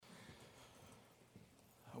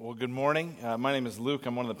Well, good morning. My name is Luke.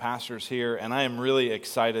 I'm one of the pastors here, and I am really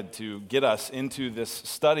excited to get us into this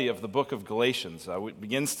study of the book of Galatians. It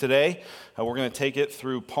begins today. We're going to take it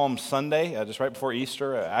through Palm Sunday, just right before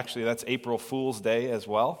Easter. Actually, that's April Fool's Day as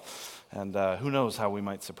well, and who knows how we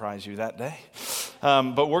might surprise you that day.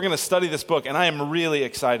 But we're going to study this book, and I am really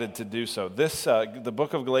excited to do so. The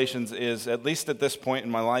book of Galatians is, at least at this point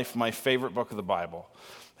in my life, my favorite book of the Bible.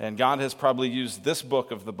 And God has probably used this book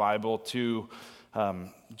of the Bible to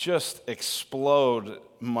just explode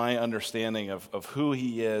my understanding of who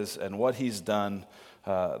he is and what he's done.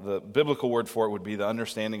 The biblical word for it would be the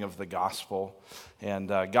understanding of the gospel. And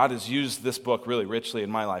God has used this book really richly in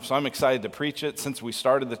my life. So I'm excited to preach it. Since we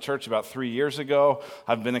started the church about 3 years ago,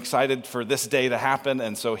 I've been excited for this day to happen.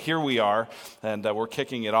 And so here we are, and we're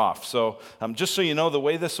kicking it off. So just so you know, the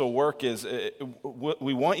way this will work is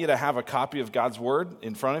we want you to have a copy of God's word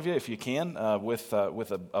in front of you, if you can, with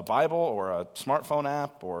a Bible or a smartphone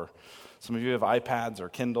app, or some of you have iPads or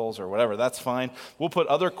Kindles or whatever. That's fine. We'll put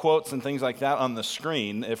other quotes and things like that on the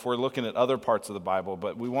screen if we're looking at other parts of the Bible.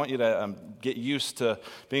 But we want you to get used to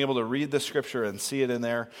being able to read the scripture and see it in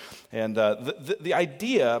there. And the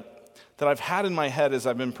idea that I've had in my head as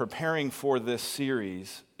I've been preparing for this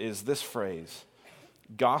series is this phrase: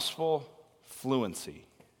 gospel fluency.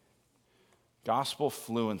 Gospel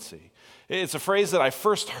fluency. It's a phrase that I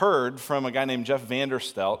first heard from a guy named Jeff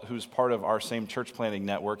Vanderstelt, who's part of our same church planting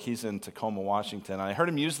network. He's in Tacoma, Washington. I heard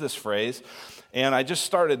him use this phrase, and I just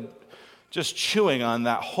started chewing on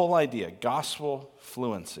that whole idea, gospel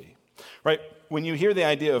fluency. Right? When you hear the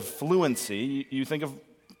idea of fluency, you think of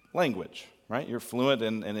language, right? You're fluent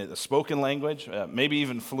in a spoken language, maybe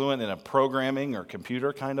even fluent in a programming or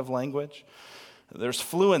computer kind of language. There's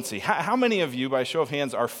fluency. How many of you, by show of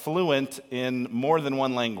hands, are fluent in more than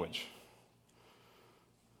one language?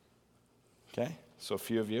 Okay, so a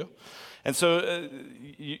few of you. And so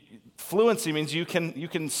fluency means you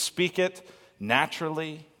can speak it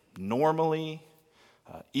naturally, normally,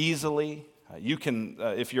 easily. You can,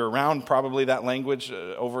 if you're around probably that language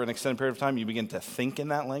over an extended period of time, you begin to think in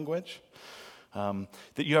that language. That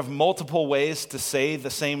you have multiple ways to say the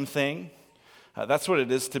same thing. That's what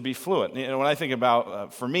it is to be fluent. You know, when I think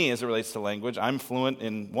about, for me as it relates to language, I'm fluent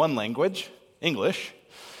in one language, English,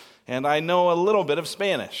 and I know a little bit of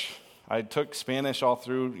Spanish. I took Spanish all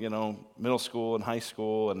through, middle school and high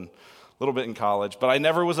school and a little bit in college, but I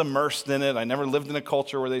never was immersed in it. I never lived in a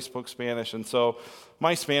culture where they spoke Spanish, and so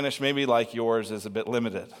my Spanish, maybe like yours, is a bit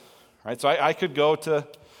limited, right? So I could go to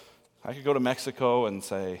Mexico and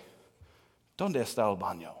say, "¿Dónde está el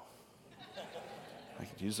baño?" I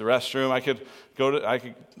could use the restroom.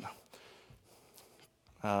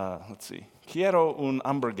 Let's see. Quiero un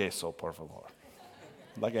hamburgueso, por favor.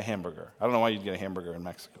 Like a hamburger. I don't know why you'd get a hamburger in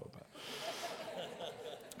Mexico,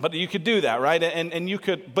 but you could do that, right? And you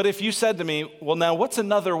could. But if you said to me, "Well, now what's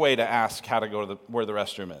another way to ask how to go to where the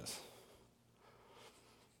restroom is?"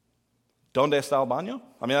 ¿Dónde está el baño?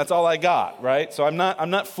 I mean, that's all I got, right? So I'm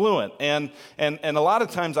not fluent, and a lot of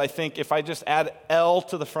times I think if I just add L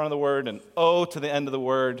to the front of the word and O to the end of the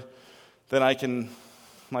word, then I can,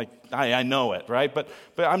 I know it, right? But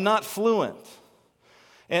I'm not fluent,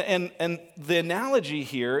 and the analogy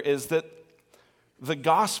here is that the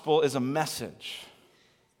gospel is a message.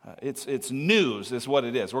 It's news is what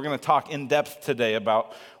it is. We're going to talk in depth today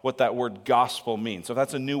about what that word gospel means. So if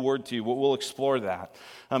that's a new word to you, we'll explore that.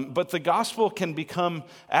 But the gospel can become,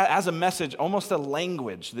 as a message, almost a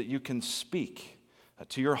language that you can speak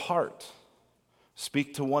to your heart,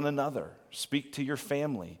 speak to one another, speak to your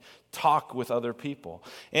family, talk with other people.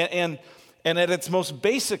 And at its most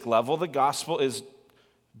basic level, the gospel is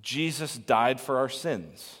Jesus died for our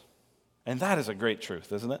sins. And that is a great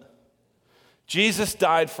truth, isn't it? Jesus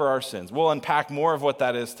died for our sins. We'll unpack more of what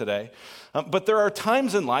that is today. But there are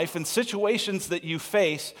times in life and situations that you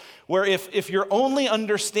face where if your only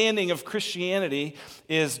understanding of Christianity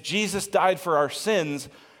is Jesus died for our sins,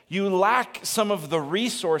 you lack some of the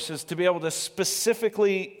resources to be able to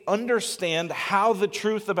specifically understand how the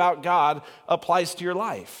truth about God applies to your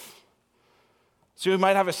life. So you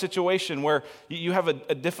might have a situation where you have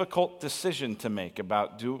a difficult decision to make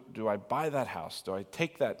about, do I buy that house? Do I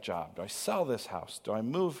take that job? Do I sell this house? Do I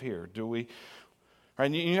move here? Right?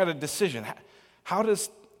 And you had a decision. How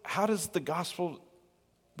does the gospel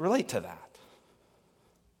relate to that?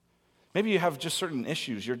 Maybe you have just certain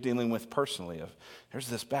issues you're dealing with personally. There's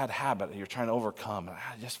this bad habit that you're trying to overcome, and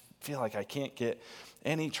I just feel like I can't get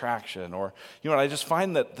any traction, or I just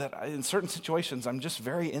find that in certain situations I'm just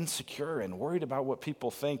very insecure and worried about what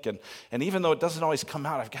people think, and even though it doesn't always come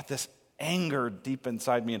out, I've got this anger deep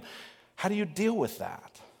inside me. And how do you deal with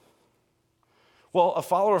that? Well, a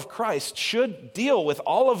follower of Christ should deal with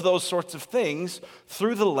all of those sorts of things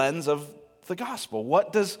through the lens of the gospel.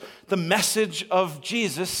 What does the message of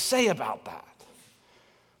Jesus say about that?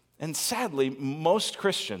 And sadly, most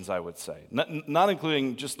Christians, I would say, not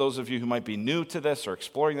including just those of you who might be new to this or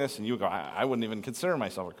exploring this, and you go, I wouldn't even consider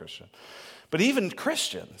myself a Christian. But even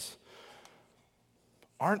Christians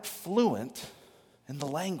aren't fluent in the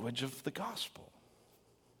language of the gospel.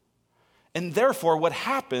 And therefore, what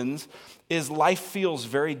happens is life feels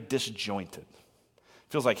very disjointed.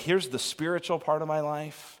 It feels like here's the spiritual part of my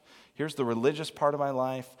life. Here's the religious part of my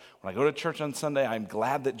life. When I go to church on Sunday, I'm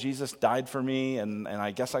glad that Jesus died for me, and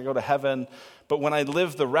I guess I go to heaven. But when I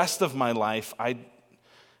live the rest of my life,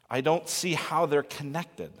 I don't see how they're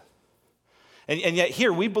connected. And yet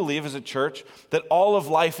here we believe as a church that all of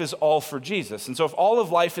life is all for Jesus. And so if all of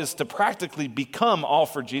life is to practically become all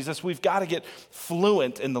for Jesus, we've got to get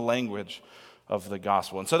fluent in the language of the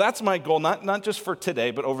gospel. And so that's my goal, not just for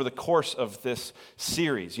today, but over the course of this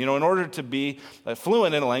series. You know, in order to be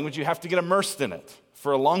fluent in a language, you have to get immersed in it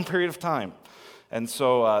for a long period of time. And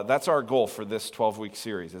so that's our goal for this 12-week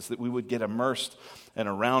series, is that we would get immersed and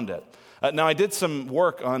around it. Now, I did some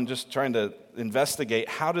work on just trying to investigate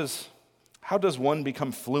how does one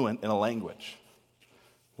become fluent in a language?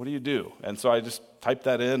 What do you do? And so I just typed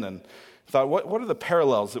that in and thought, what are the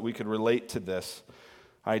parallels that we could relate to this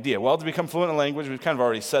idea? Well, to become fluent in a language, we've kind of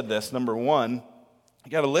already said this. Number one,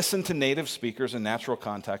 you got to listen to native speakers in natural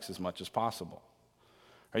context as much as possible.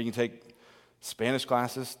 Or you can take Spanish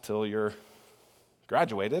classes till you're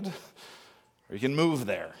graduated, or you can move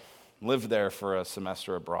there. Live there for a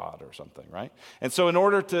semester abroad or something, right? And so in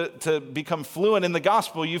order to become fluent in the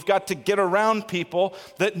gospel, you've got to get around people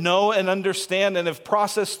that know and understand and have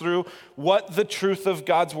processed through what the truth of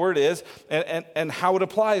God's word is and how it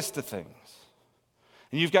applies to things.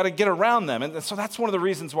 And you've got to get around them. And so that's one of the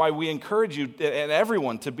reasons why we encourage you and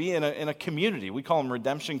everyone to be in a community. We call them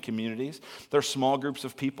redemption communities. They're small groups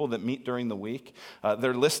of people that meet during the week.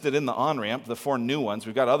 They're listed in the on-ramp, the 4 new ones.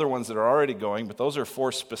 We've got other ones that are already going, but those are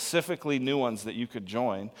 4 specifically new ones that you could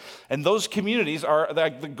join. And those communities are,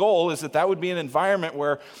 the goal is that would be an environment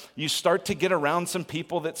where you start to get around some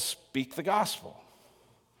people that speak the gospel.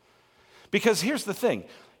 Because here's the thing.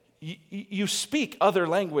 You speak other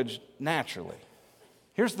language naturally.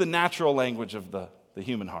 Here's the natural language of the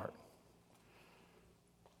human heart.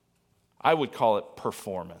 I would call it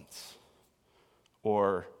performance,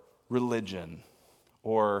 or religion,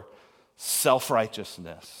 or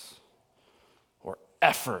self-righteousness, or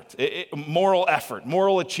effort, moral effort,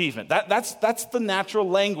 moral achievement. That's the natural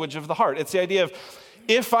language of the heart. It's the idea of,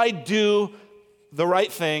 if I do the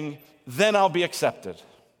right thing, then I'll be accepted.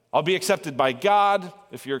 I'll be accepted by God,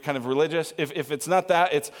 if you're kind of religious. If it's not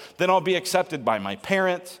that, then I'll be accepted by my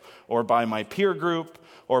parents, or by my peer group,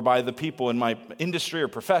 or by the people in my industry or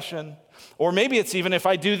profession. Or maybe it's even, if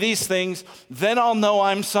I do these things, then I'll know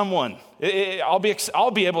I'm someone. I'll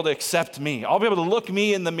be able to accept me. I'll be able to look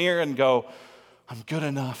me in the mirror and go, I'm good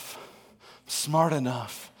enough, I'm smart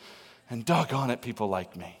enough, and doggone it, people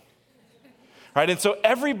like me. Right? And so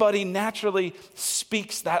everybody naturally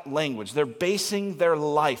speaks that language. They're basing their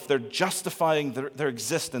life, they're justifying their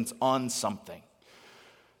existence on something.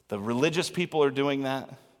 The religious people are doing that,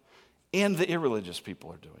 and the irreligious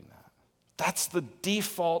people are doing that. That's the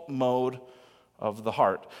default mode of the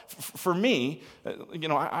heart. For me,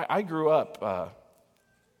 I grew up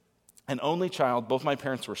an only child. Both my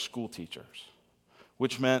parents were school teachers,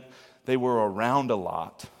 which meant they were around a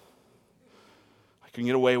lot. I couldn't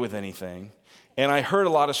get away with anything. And I heard a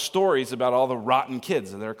lot of stories about all the rotten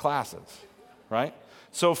kids in their classes, right?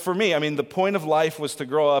 So for me, the point of life was to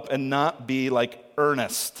grow up and not be like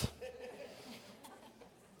Ernest.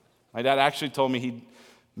 My dad actually told me he'd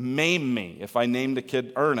maim me if I named a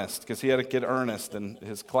kid Ernest, because he had a kid Ernest in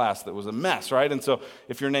his class that was a mess, right? And so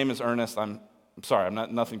if your name is Ernest, I'm sorry, I'm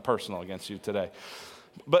not nothing personal against you today.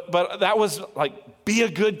 But that was like, be a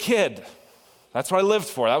good kid. That's what I lived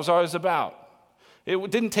for. That was what I was about.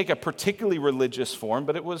 It didn't take a particularly religious form,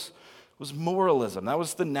 but it was moralism. That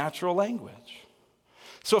was the natural language.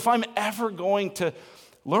 So if I'm ever going to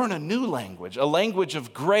learn a new language, a language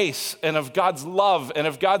of grace and of God's love and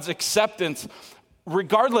of God's acceptance,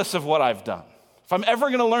 regardless of what I've done, if I'm ever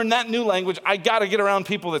going to learn that new language, I got to get around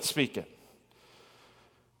people that speak it.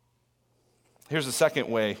 Here's the second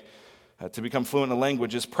way to become fluent in a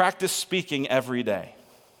language is practice speaking every day.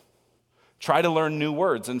 Try to learn new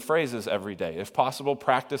words and phrases every day. If possible,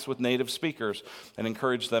 practice with native speakers and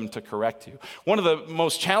encourage them to correct you. One of the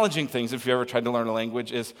most challenging things, if you ever tried to learn a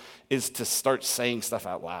language, is to start saying stuff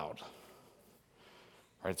out loud.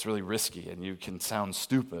 Right? It's really risky, and you can sound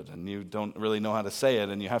stupid, and you don't really know how to say it,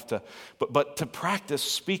 and you have to, but to practice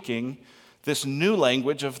speaking this new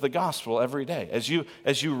language of the gospel every day. As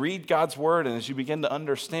you read God's word and as you begin to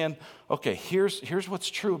understand, okay, here's what's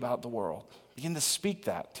true about the world. Begin to speak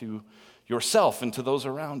that to yourself and to those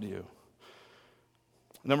around you.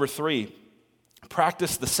 Number 3,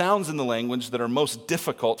 practice the sounds in the language that are most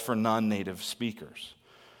difficult for non-native speakers.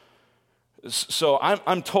 So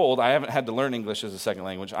I'm told, I haven't had to learn English as a second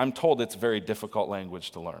language, I'm told it's a very difficult language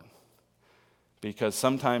to learn. Because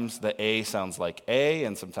sometimes the A sounds like A,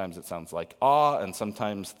 and sometimes it sounds like ah, and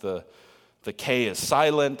sometimes the K is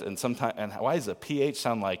silent, and why does the PH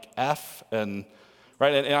sound like F? And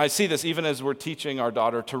right, and I see this even as we're teaching our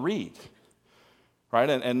daughter to read. Right?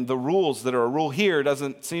 And the rules that are a rule here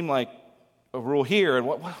doesn't seem like a rule here, and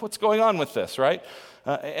what's going on with this, right?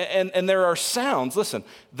 And there are sounds. Listen,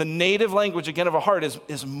 the native language, again, of a heart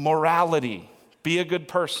is morality. Be a good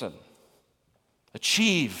person.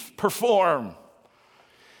 Achieve. Perform.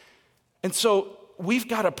 And so we've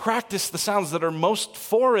got to practice the sounds that are most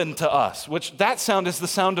foreign to us, which that sound is the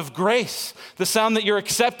sound of grace, the sound that you're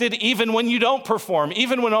accepted even when you don't perform,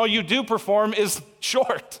 even when all you do perform is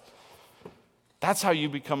short. That's how you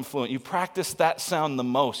become fluent. You practice that sound the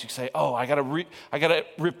most. You say, oh, I gotta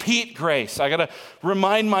repeat grace. I gotta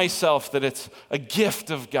remind myself that it's a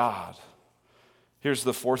gift of God. Here's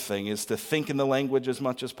the 4th thing, is to think in the language as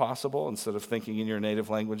much as possible instead of thinking in your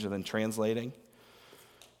native language and then translating.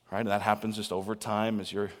 Right? And that happens just over time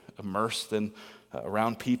as you're immersed in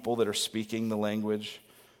around people that are speaking the language,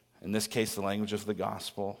 in this case, the language of the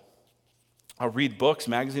gospel. I'll read books,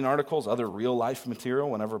 magazine articles, other real-life material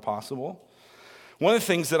whenever possible. One of the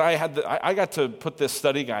things that I got to put this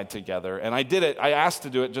study guide together, and I asked to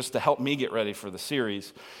do it just to help me get ready for the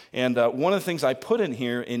series. And one of the things I put in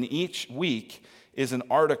here in each week is an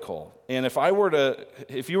article. And if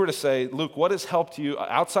you were to say, Luke, what has helped you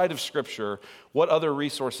outside of Scripture, what other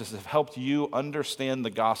resources have helped you understand the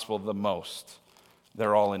gospel the most?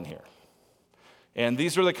 They're all in here. And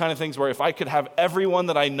these are the kind of things where if I could have everyone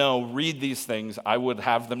that I know read these things, I would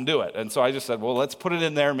have them do it. And so I just said, well, let's put it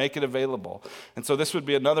in there, make it available. And so this would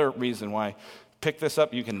be another reason why pick this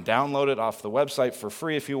up. You can download it off the website for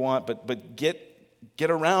free if you want, but get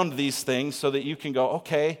around these things so that you can go,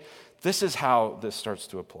 okay, this is how this starts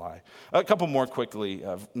to apply. A couple more quickly.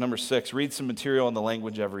 Number 6, read some material in the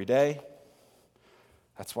language every day.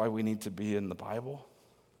 That's why we need to be in the Bible.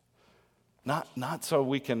 Not so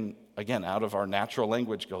we can, again, out of our natural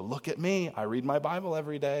language go, look at me, I read my Bible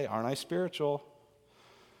every day, aren't I spiritual?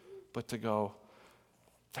 But to go,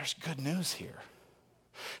 there's good news here.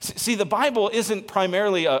 See, the Bible isn't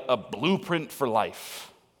primarily a blueprint for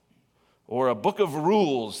life or a book of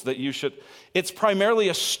rules that you should. It's primarily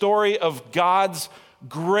a story of God's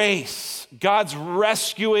grace, God's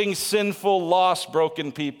rescuing sinful, lost,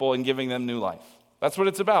 broken people and giving them new life. That's what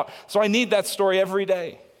it's about. So I need that story every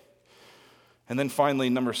day. And then finally,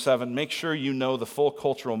 number 7, make sure you know the full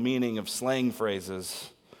cultural meaning of slang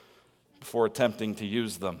phrases before attempting to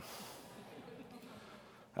use them.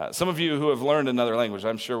 Some of you who have learned another language,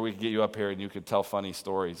 I'm sure we could get you up here and you could tell funny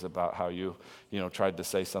stories about how you tried to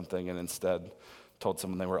say something and instead told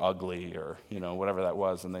someone they were ugly or, whatever that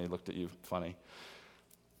was, and they looked at you funny.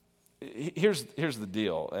 Here's the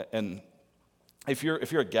deal, and if you're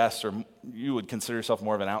a guest or you would consider yourself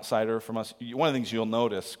more of an outsider from us, one of the things you'll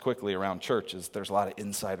notice quickly around church is there's a lot of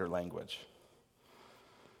insider language,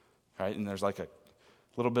 right? And there's like a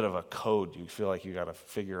little bit of a code you feel like you got to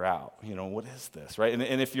figure out. What is this, right?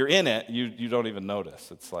 And if you're in it, you don't even notice.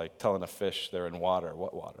 It's like telling a fish they're in water.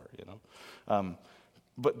 What water,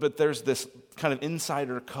 But there's this kind of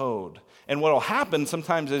insider code. And what will happen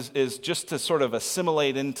sometimes is just to sort of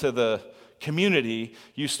assimilate into the community,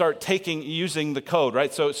 you start using the code,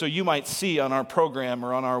 right? So you might see on our program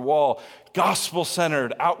or on our wall,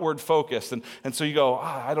 gospel-centered, outward-focused. And so you go,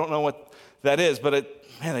 I don't know what that is, but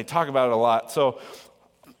they talk about it a lot. So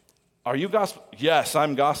are you gospel? Yes,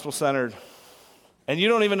 I'm gospel-centered. And you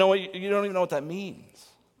don't even know what that means.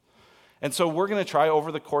 And so we're going to try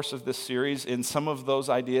over the course of this series in some of those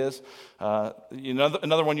ideas.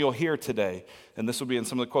 Another one you'll hear today, and this will be in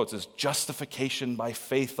some of the quotes, is justification by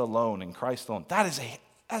faith alone in Christ alone. That's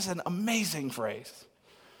an amazing phrase.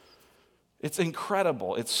 It's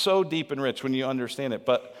incredible. It's so deep and rich when you understand it.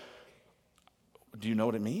 But do you know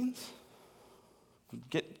what it means?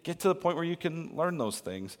 Get to the point where you can learn those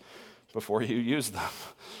things before you use them.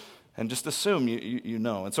 And just assume you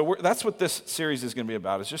know. And so that's what this series is going to be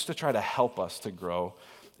about, is just to try to help us to grow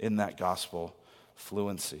in that gospel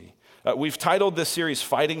fluency. We've titled this series,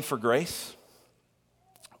 Fighting for Grace.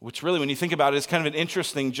 which really, when you think about it, is kind of an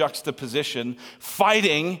interesting juxtaposition.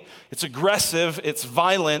 Fighting, it's aggressive, it's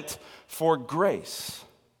violent for grace.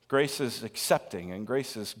 Grace is accepting, and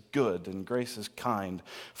grace is good, and grace is kind.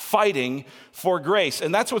 Fighting for grace.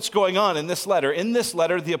 And that's what's going on in this letter. In this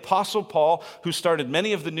letter, the Apostle Paul, who started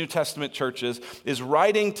many of the New Testament churches, is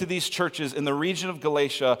writing to these churches in the region of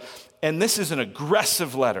Galatia, and this is an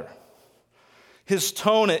aggressive letter. His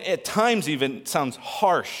tone at times even sounds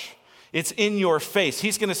harsh. It's in your face.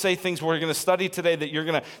 He's going to say things we're going to study today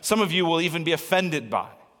that some of you will even be offended by.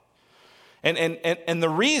 And the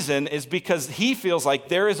reason is because he feels like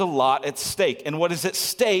there is a lot at stake. And what is at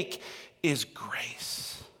stake is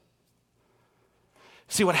grace.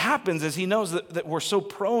 See, what happens is he knows that we're so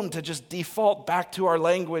prone to just default back to our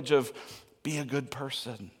language of be a good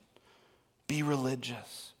person, be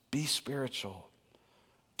religious, be spiritual,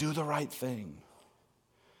 do the right thing.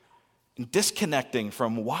 And disconnecting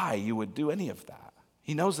from why you would do any of that.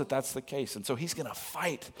 He knows that that's the case, and so he's going to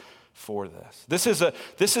fight for this.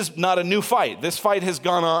 This is not a new fight. This fight has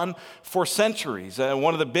gone on for centuries.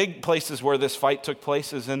 One of the big places where this fight took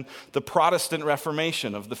place is in the Protestant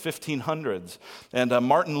Reformation of the 1500s. And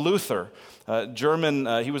Martin Luther,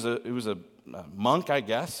 German, he was a monk, I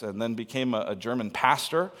guess, and then became a German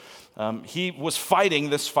pastor. He was fighting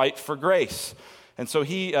this fight for grace. And so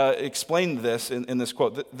he explained this in this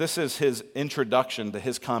quote. This is his introduction to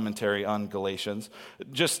his commentary on Galatians.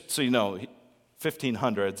 Just so you know,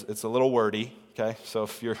 1500s, it's a little wordy, okay? So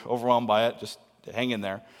if you're overwhelmed by it, just hang in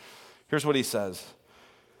there. Here's what he says.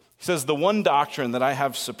 He says, "The one doctrine that I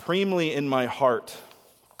have supremely in my heart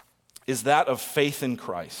is that of faith in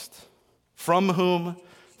Christ, from whom,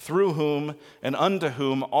 through whom, and unto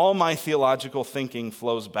whom all my theological thinking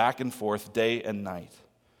flows back and forth day and night."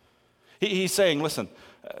 He's saying, listen,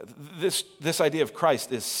 this idea of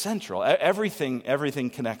Christ is central. Everything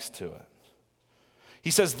connects to it. He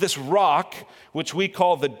says, this rock, which we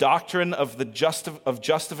call the doctrine of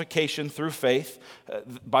justification through faith.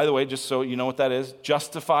 By the way, just so you know what that is,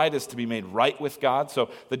 justified is to be made right with God. So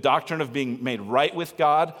the doctrine of being made right with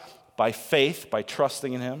God by faith, by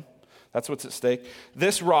trusting in him. That's what's at stake.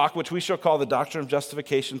 This rock, which we shall call the doctrine of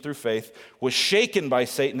justification through faith, was shaken by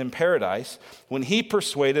Satan in paradise when he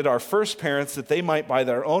persuaded our first parents that they might by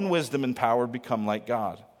their own wisdom and power become like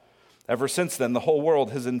God. Ever since then, the whole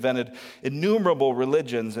world has invented innumerable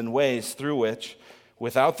religions and ways through which,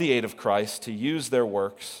 without the aid of Christ, to use their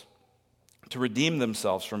works to redeem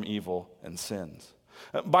themselves from evil and sins.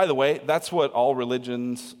 By the way, that's what all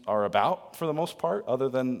religions are about for the most part, other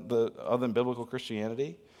than biblical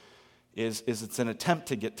Christianity. Is it's an attempt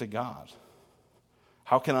to get to God.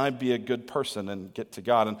 How can I be a good person and get to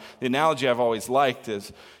God? And the analogy I've always liked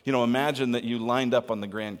is, imagine that you lined up on the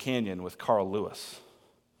Grand Canyon with Carl Lewis.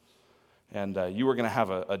 And you were going to have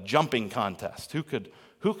a jumping contest. Who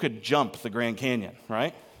could jump the Grand Canyon,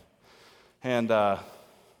 right? And,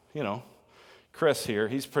 Chris here,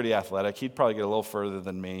 he's pretty athletic. He'd probably get a little further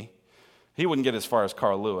than me. He wouldn't get as far as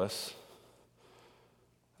Carl Lewis.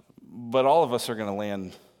 But all of us are going to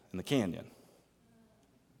land in the canyon,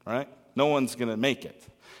 right? No one's going to make it.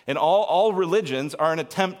 And all religions are an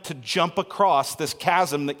attempt to jump across this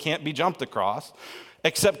chasm that can't be jumped across,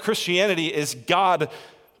 except Christianity is God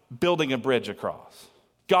building a bridge across,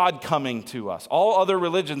 God coming to us. All other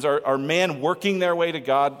religions are man working their way to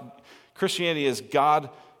God. Christianity is God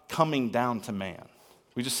coming down to man.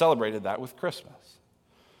 We just celebrated that with Christmas.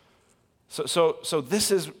 So this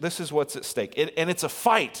is what's at stake. And it's a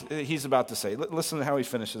fight, he's about to say. Listen to how he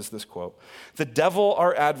finishes this quote. "The devil,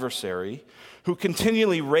 our adversary, who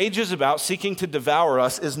continually rages about seeking to devour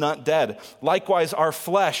us, is not dead. Likewise, our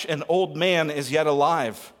flesh and old man is yet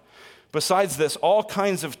alive. Besides this, all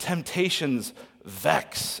kinds of temptations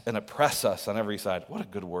vex and oppress us on every side." What a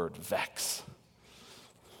good word, vex.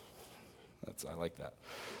 I like that.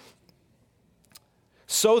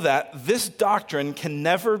 "So that this doctrine can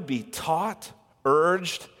never be taught,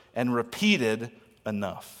 urged, and repeated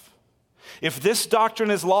enough. If this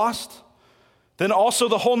doctrine is lost, then also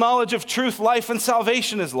the whole knowledge of truth, life, and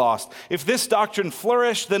salvation is lost. If this doctrine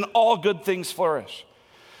flourish, then all good things flourish."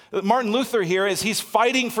 Martin Luther here, as he's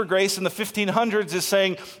fighting for grace in the 1500s, is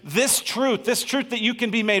saying this truth that you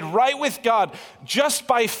can be made right with God just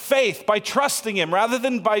by faith, by trusting him, rather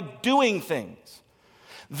than by doing things.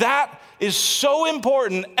 That is so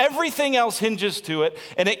important, everything else hinges to it,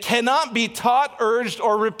 and it cannot be taught, urged,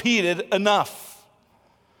 or repeated enough.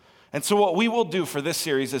 And so what we will do for this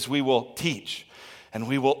series is we will teach, and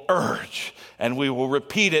we will urge, and we will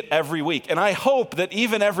repeat it every week. And I hope that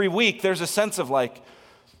even every week there's a sense of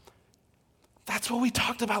that's what we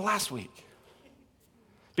talked about last week.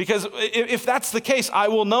 Because if that's the case, I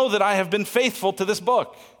will know that I have been faithful to this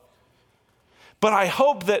book. But I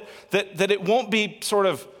hope that it won't be sort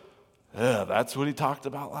of, that's what he talked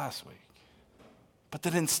about last week. But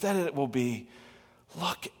that instead it will be,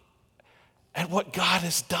 look at what God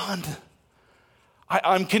has done.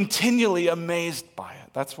 I'm continually amazed by it.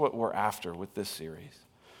 That's what we're after with this series.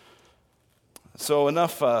 So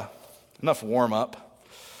enough warm up.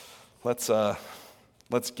 Let's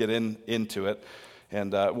get into it,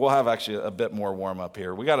 and we'll have actually a bit more warm up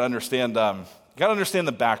here. We got to understand.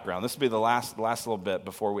 The background. This will be the last little bit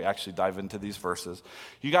before we actually dive into these verses.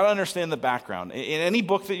 You got to understand the background. In any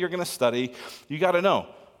book that you're going to study, you got to know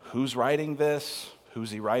who's writing this,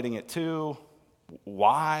 who's he writing it to,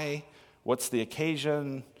 why, what's the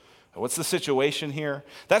occasion, what's the situation here.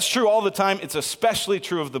 That's true all the time. It's especially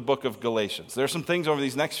true of the book of Galatians. There's some things over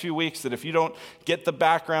these next few weeks that if you don't get the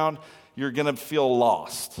background, you're going to feel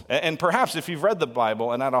lost. And perhaps if you've read the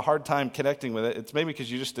Bible and had a hard time connecting with it, it's maybe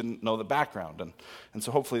because you just didn't know the background. And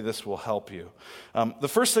so hopefully this will help you. The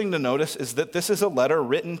first thing to notice is that this is a letter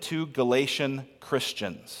written to Galatian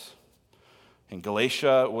Christians. And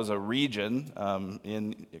Galatia was a region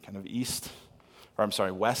in kind of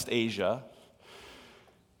West Asia.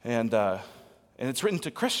 And it's written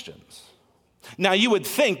to Christians. Now, you would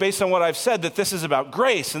think, based on what I've said, that this is about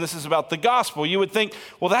grace and this is about the gospel. You would think,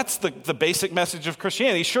 well, that's the basic message of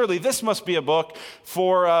Christianity. Surely this must be a book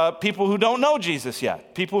for people who don't know Jesus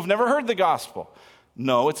yet, people who've never heard the gospel.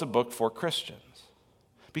 No, it's a book for Christians,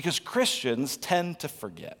 because Christians tend to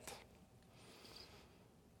forget.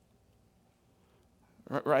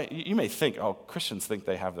 Right? You may think, oh, Christians think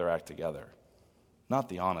they have their act together. Not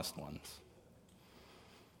the honest ones.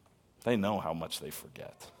 They know how much they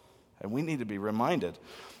forget. And we need to be reminded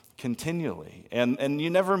continually. And you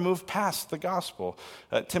never move past the gospel.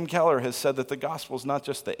 Tim Keller has said that the gospel is not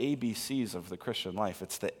just the ABCs of the Christian life.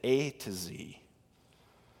 It's the A to Z.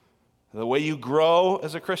 The way you grow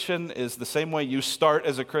as a Christian is the same way you start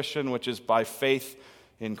as a Christian, which is by faith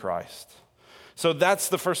in Christ. So that's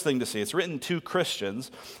the first thing to see. It's written to Christians.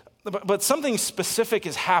 But something specific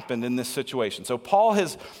has happened in this situation. So Paul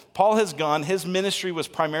has gone, his ministry was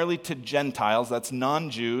primarily to Gentiles, that's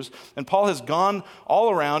non-Jews, and Paul has gone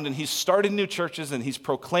all around and he's started new churches and he's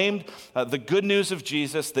proclaimed the good news of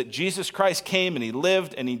Jesus, that Jesus Christ came and he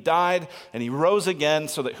lived and he died and he rose again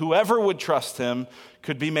so that whoever would trust him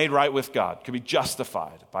could be made right with God, could be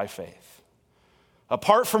justified by faith.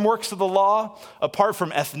 Apart from works of the law, apart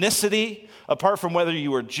from ethnicity, apart from whether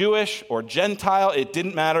you were Jewish or Gentile, it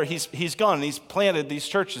didn't matter. He's gone and he's planted these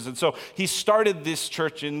churches. And so he started this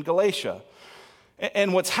church in Galatia.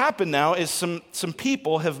 And what's happened now is some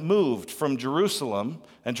people have moved from Jerusalem,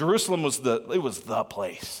 and Jerusalem was the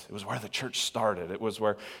place. It was where the church started. It was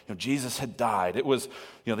where Jesus had died. It was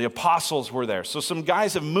the apostles were there. So some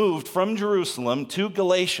guys have moved from Jerusalem to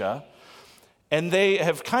Galatia, and they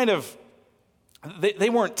have they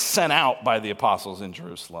weren't sent out by the apostles in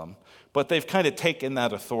Jerusalem, but they've kind of taken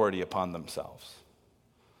that authority upon themselves.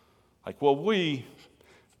 Like, well,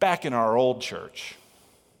 back in our old church,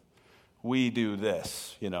 we do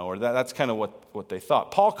this, or that's kind of what they thought.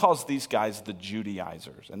 Paul calls these guys the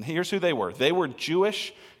Judaizers, and here's who they were. They were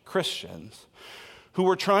Jewish Christians who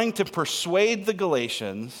were trying to persuade the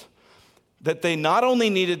Galatians that they not only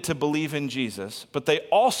needed to believe in Jesus, but they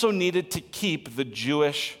also needed to keep the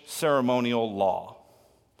Jewish ceremonial law.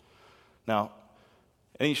 Now,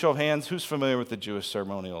 any show of hands, who's familiar with the Jewish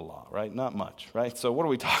ceremonial law, right? Not much, right? So what are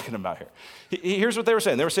we talking about here? Here's what they were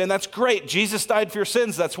saying. They were saying, that's great. Jesus died for your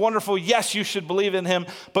sins. That's wonderful. Yes, you should believe in him,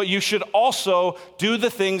 but you should also do the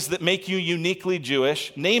things that make you uniquely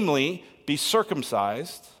Jewish, namely, be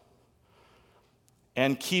circumcised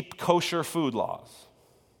and keep kosher food laws.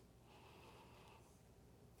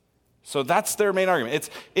 So that's their main argument.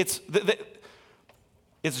 It's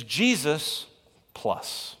Jesus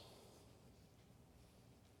plus.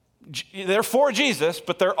 They're for Jesus,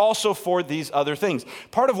 but they're also for these other things.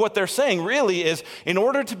 Part of what they're saying really is, in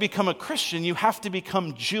order to become a Christian, you have to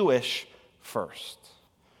become Jewish first.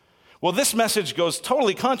 Well, this message goes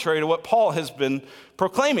totally contrary to what Paul has been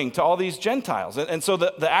proclaiming to all these Gentiles. And so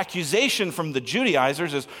the accusation from the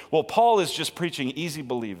Judaizers is, well, Paul is just preaching easy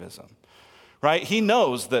believism, right? He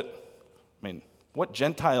knows that, what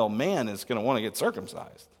Gentile man is going to want to get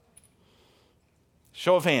circumcised?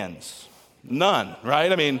 Show of hands. None,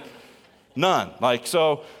 right? None.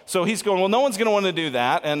 So he's going, well, no one's going to want to do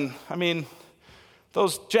that. And,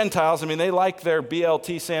 those Gentiles, they like their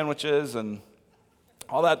BLT sandwiches and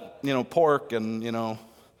all that, pork and,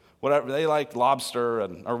 whatever. They like lobster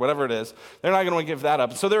or whatever it is. They're not going to give that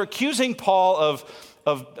up. So they're accusing Paul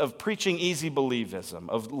of preaching easy believism,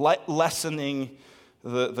 of lessening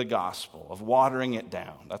the gospel, of watering it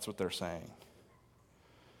down. That's what they're saying.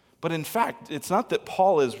 But in fact, it's not that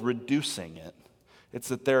Paul is reducing it. It's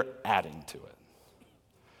that they're adding to it.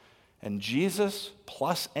 And Jesus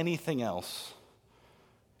plus anything else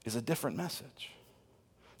is a different message.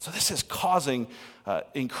 So this is causing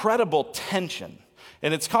incredible tension.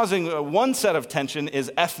 And it's causing one set of tension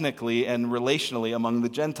is ethnically and relationally among the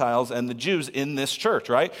Gentiles and the Jews in this church,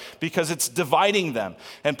 right? Because it's dividing them.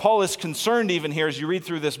 And Paul is concerned even here as you read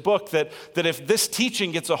through this book that if this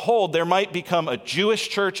teaching gets a hold, there might become a Jewish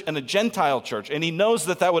church and a Gentile church. And he knows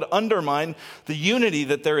that would undermine the unity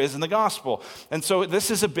that there is in the gospel. And so this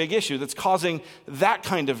is a big issue that's causing that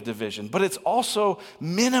kind of division. But it's also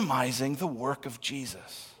minimizing the work of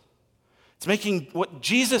Jesus. It's making what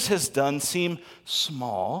Jesus has done seem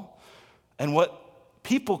small and what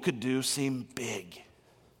people could do seem big.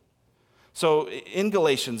 So in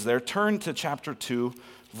Galatians there, turn to chapter 2,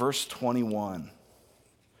 verse 21.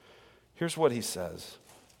 Here's what he says.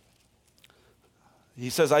 He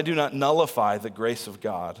says, I do not nullify the grace of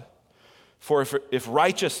God, for if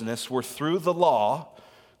righteousness were through the law,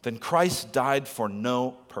 then Christ died for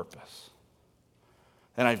no purpose.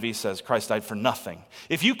 NIV says Christ died for nothing.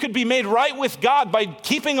 If you could be made right with God by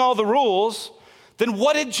keeping all the rules, then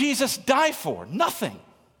what did Jesus die for? Nothing.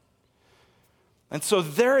 And so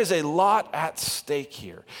there is a lot at stake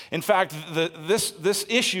here. In fact, this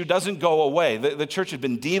issue doesn't go away. The church had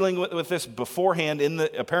been dealing with this beforehand,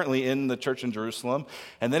 apparently in the church in Jerusalem,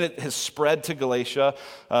 and then it has spread to Galatia.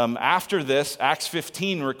 After this, Acts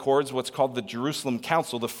 15 records what's called the Jerusalem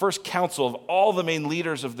Council, the first council of all the main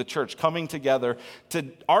leaders of the church coming together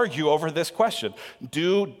to argue over this question.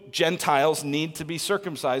 Do Gentiles need to be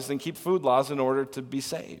circumcised and keep food laws in order to be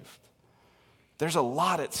saved? There's a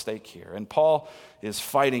lot at stake here, and Paul is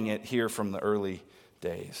fighting it here from the early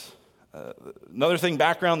days. Another thing,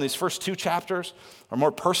 background, these first two chapters are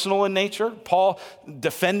more personal in nature. Paul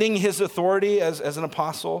defending his authority as an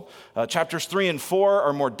apostle. Chapters 3 and 4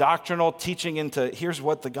 are more doctrinal, teaching into here's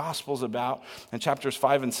what the gospel's about. And chapters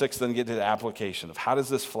 5 and 6 then get to the application of how does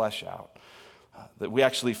this flesh out? That we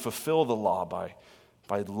actually fulfill the law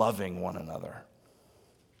by loving one another.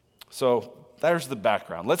 So there's the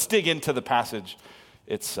background. Let's dig into the passage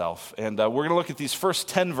itself. And we're going to look at these first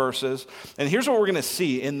 10 verses. And here's what we're going to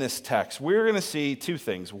see in this text. We're going to see two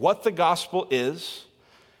things: what the gospel is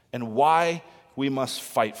and why we must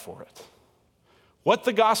fight for it. What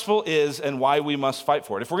the gospel is and why we must fight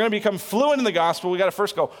for it. If we're going to become fluent in the gospel, we got to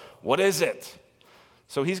first go, what is it?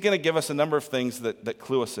 So he's going to give us a number of things that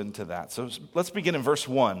clue us into that. So let's begin in verse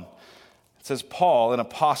 1. It says, Paul, an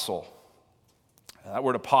apostle. That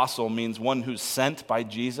word apostle means one who's sent by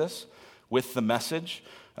Jesus with the message,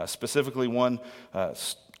 specifically one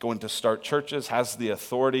going to start churches, has the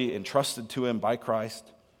authority entrusted to him by Christ.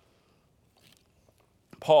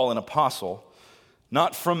 Paul, an apostle,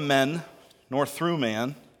 not from men nor through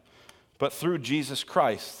man, but through Jesus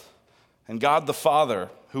Christ and God the Father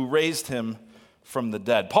who raised him from the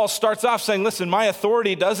dead. Paul starts off saying, listen, my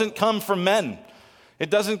authority doesn't come from men.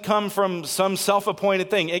 It doesn't come from some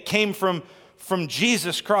self-appointed thing. It came from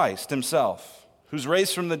Jesus Christ himself, who's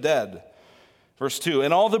raised from the dead. Verse 2,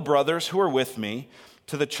 and all the brothers who are with me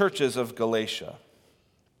to the churches of Galatia.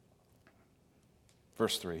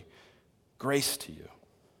 Verse 3, grace to you.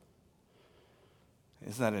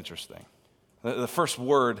 Isn't that interesting? The first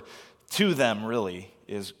word to them really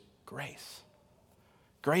is grace.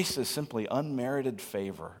 Grace is simply unmerited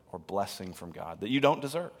favor or blessing from God that you don't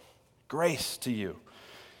deserve. Grace to you.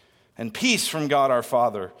 And peace from God our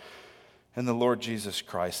Father and the Lord Jesus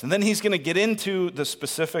Christ. And then he's going to get into the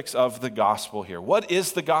specifics of the gospel here. What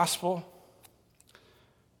is the gospel?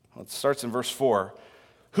 Well, it starts in verse 4.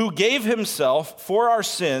 Who gave himself for our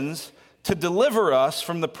sins to deliver us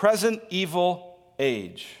from the present evil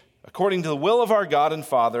age, according to the will of our God and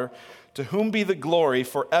Father, to whom be the glory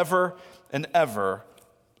forever and ever.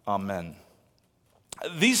 Amen.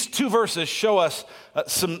 These two verses show us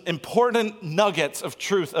some important nuggets of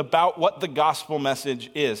truth about what the gospel message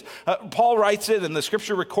is. Paul writes it, and the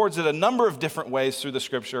scripture records it a number of different ways through the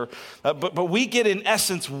scripture, but we get in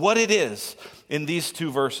essence what it is in these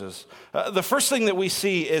two verses. The first thing that we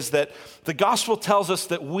see is that the gospel tells us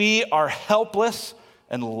that we are helpless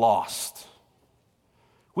and lost.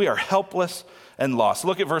 We are helpless and lost.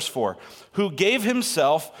 Look at verse 4. Who gave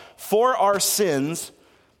himself for our sins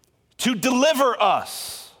to deliver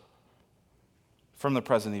us from the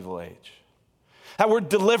present evil age. That word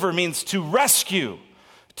deliver means to rescue,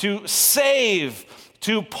 to save,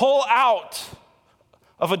 to pull out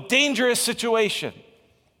of a dangerous situation,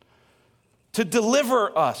 to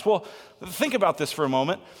deliver us. Well, think about this for a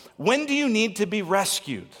moment. When do you need to be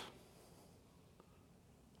rescued?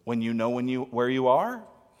 when you know where you are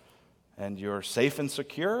and you're safe and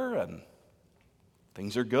secure and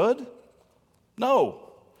things are good?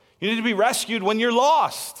 No. You need to be rescued when you're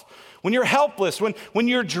lost, when you're helpless, when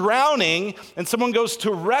you're drowning and someone goes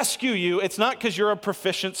to rescue you. It's not because you're a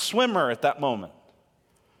proficient swimmer at that moment.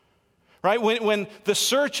 Right? When the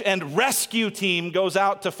search and rescue team goes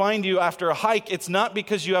out to find you after a hike, it's not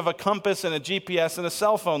because you have a compass and a GPS and a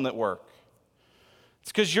cell phone that work.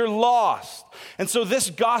 It's because you're lost. And so this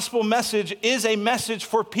gospel message is a message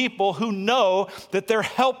for people who know that they're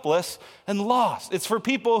helpless and lost. It's for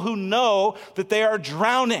people who know that they are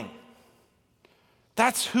drowning.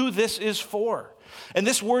 That's who this is for. And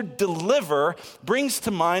this word deliver brings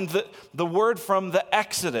to mind the word from the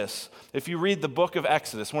Exodus. If you read the book of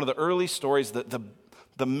Exodus, one of the early stories,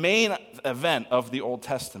 the main event of the Old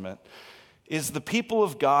Testament is the people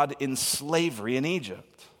of God in slavery in Egypt.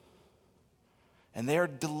 And they are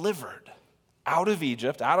delivered out of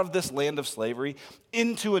Egypt, out of this land of slavery,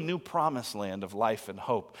 into a new promised land of life and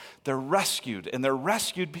hope. They're rescued, and they're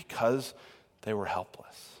rescued because they were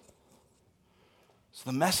helpless.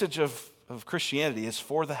 So the message of Christianity is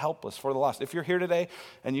for the helpless, for the lost. If you're here today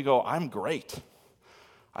and you go, I'm great,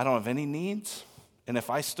 I don't have any needs, and if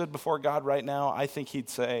I stood before God right now, I think he'd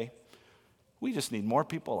say, we just need more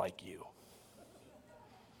people like you.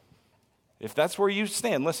 If that's where you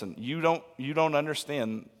stand, listen, you don't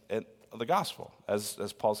understand the gospel, as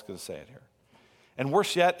Paul's going to say it here. And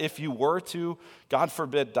worse yet, if you were to, God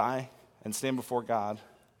forbid, die and stand before God,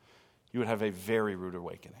 you would have a very rude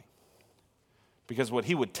awakening. Because what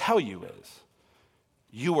he would tell you is,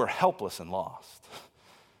 you were helpless and lost,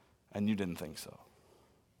 and you didn't think so.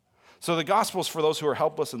 So the gospel is for those who are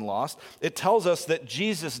helpless and lost. It tells us that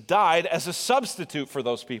Jesus died as a substitute for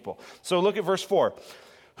those people. So look at verse 4.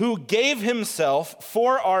 Who gave himself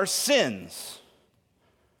for our sins.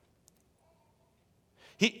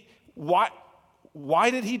 Why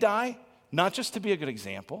did he die? Not just to be a good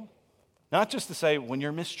example. Not just to say, when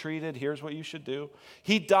you're mistreated, here's what you should do.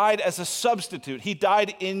 He died as a substitute. He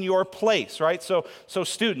died in your place, right? So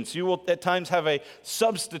students, you will at times have a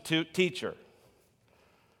substitute teacher.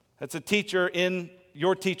 That's a teacher in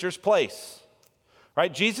your teacher's place.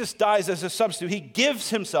 Right? Jesus dies as a substitute. He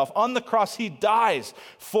gives himself. On the cross, he dies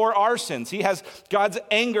for our sins. He has God's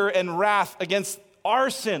anger and wrath against our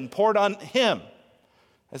sin poured on him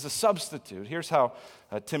as a substitute. Here's how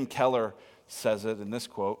Tim Keller says it in this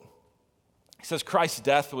quote. He says, Christ's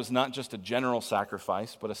death was not just a general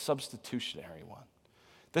sacrifice, but a substitutionary one.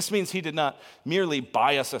 This means he did not merely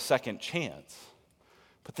buy us a second chance,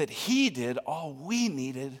 but that he did all we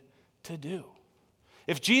needed to do.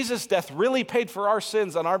 If Jesus' death really paid for our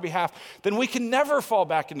sins on our behalf, then we can never fall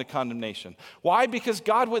back into condemnation. Why? Because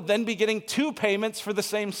God would then be getting two payments for the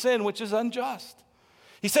same sin, which is unjust.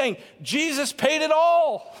 He's saying, Jesus paid it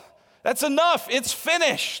all. That's enough. It's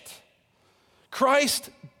finished. Christ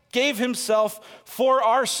gave himself for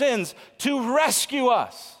our sins to rescue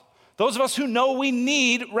us. Those of us who know we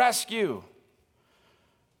need rescue.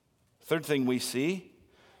 Third thing we see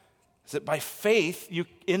is that by faith,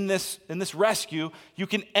 in this rescue, you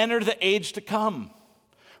can enter the age to come.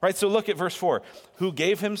 Right, so look at verse 4. Who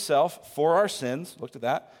gave himself for our sins, looked at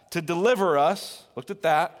that, to deliver us, looked at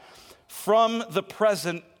that, from the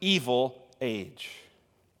present evil age.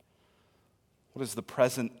 What is the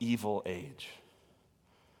present evil age?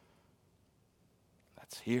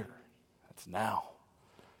 That's here. That's now.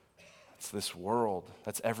 That's this world.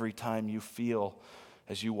 That's every time you feel,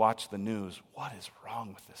 as you watch the news, what is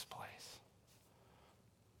wrong with this place?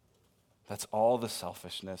 That's all the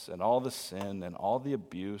selfishness and all the sin and all the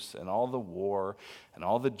abuse and all the war and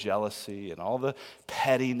all the jealousy and all the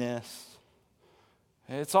pettiness.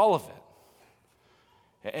 It's all of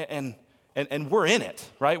it. And we're in it,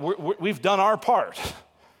 right? We've done our part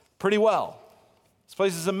pretty well. This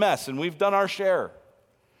place is a mess, and we've done our share.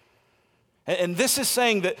 And this is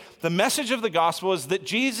saying that the message of the gospel is that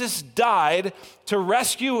Jesus died to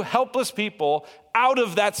rescue helpless people out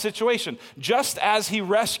of that situation. Just as he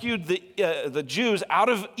rescued the Jews out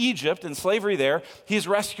of Egypt and slavery there, he's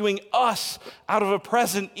rescuing us out of a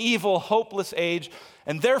present evil, hopeless age,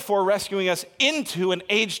 and therefore rescuing us into an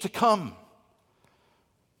age to come.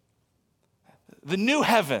 The new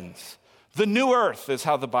heavens, the new earth is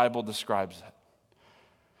how the Bible describes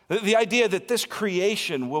it. The idea that this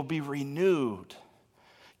creation will be renewed.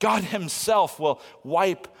 God himself will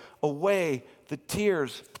wipe away the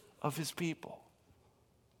tears of his people.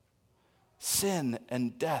 Sin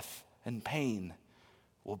and death and pain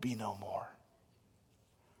will be no more.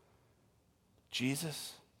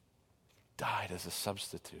 Jesus died as a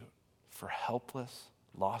substitute for helpless,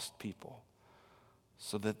 lost people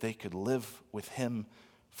so that they could live with him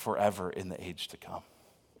forever in the age to come.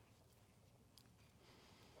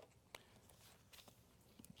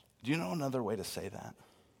 Do you know another way to say that?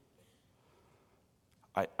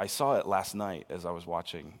 I saw it last night as I was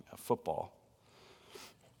watching football.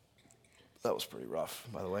 That was pretty rough,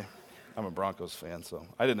 by the way. I'm a Broncos fan, so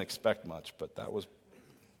I didn't expect much, but that was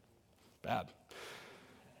bad.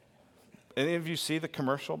 Any of you see the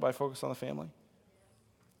commercial by Focus on the Family?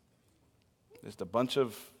 Just a bunch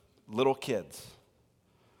of little kids.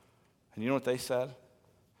 And you know what they said?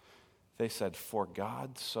 They said, "For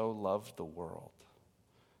God so loved the world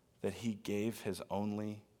that he gave his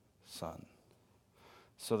only Son,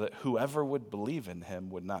 so that whoever would believe in him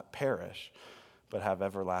would not perish, but have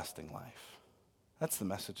everlasting life." That's the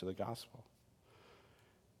message of the gospel.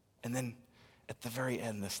 And then at the very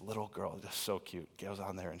end, this little girl, just so cute, goes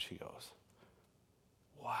on there and she goes,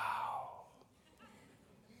 "Wow."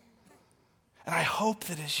 And I hope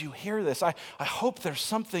that as you hear this, I hope there's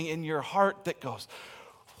something in your heart that goes,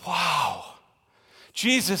 "Wow.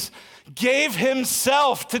 Jesus gave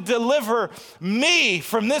himself to deliver me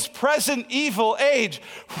from this present evil age.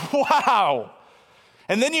 Wow."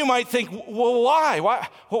 And then you might think, well, why?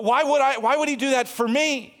 Why would he do that for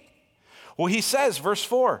me? Well, he says, verse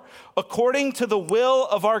 4, according to the will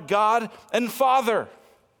of our God and Father.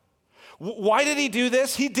 Why did he do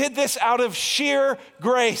this? He did this out of sheer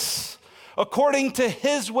grace, according to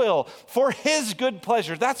his will, for his good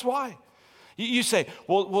pleasure. That's why. You say,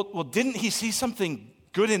 well, didn't he see something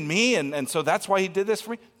good in me, and so that's why he did this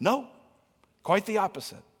for me? No, quite the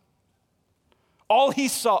opposite. All he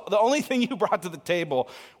saw, the only thing you brought to the table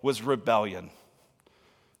was rebellion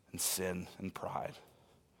and sin and pride.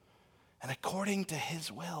 And according to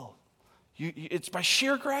his will, it's by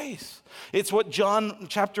sheer grace. It's what John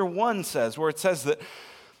chapter 1 says, where it says that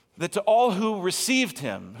to all who received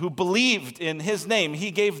him, who believed in his name,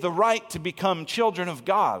 he gave the right to become children of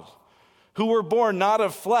God, who were born not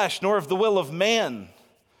of flesh, nor of the will of man,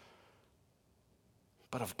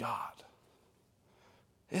 but of God.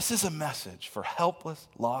 This is a message for helpless,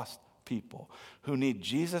 lost people who need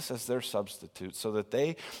Jesus as their substitute so that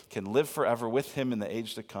they can live forever with him in the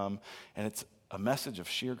age to come. And it's a message of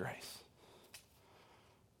sheer grace.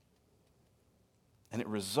 And it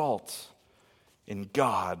results in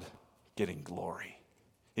God getting glory,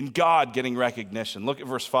 in God getting recognition. Look at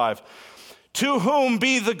verse 5. To whom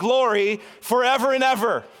be the glory forever and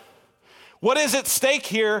ever. What is at stake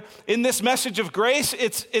here in this message of grace?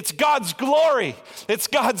 It's God's glory. It's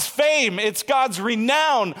God's fame. It's God's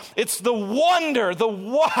renown. It's the wonder, the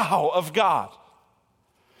wow of God.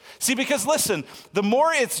 See, because listen, the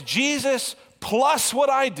more it's Jesus plus what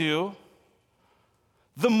I do,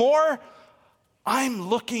 the more I'm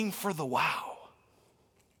looking for the wow.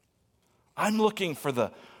 I'm looking for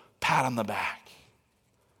the pat on the back.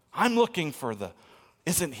 I'm looking for the,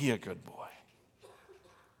 isn't he a good boy?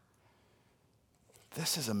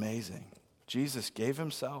 This is amazing. Jesus gave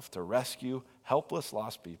himself to rescue helpless,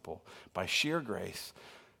 lost people by sheer grace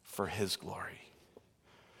for his glory.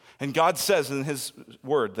 And God says in his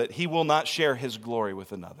word that he will not share his glory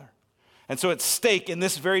with another. And so at stake in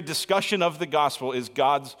this very discussion of the gospel is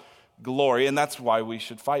God's glory, and that's why we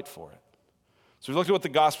should fight for it. So we looked at what the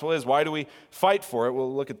gospel is. Why do we fight for it?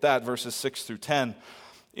 We'll look at that, verses 6 through 10.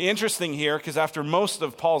 Interesting here, because after most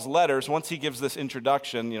of Paul's letters, once he gives this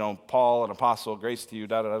introduction, Paul, an apostle, grace to you,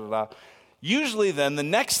 usually then the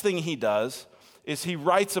next thing he does is he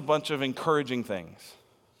writes a bunch of encouraging things.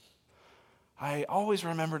 I always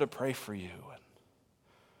remember to pray for you. And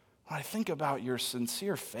when I think about your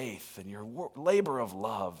sincere faith and your labor of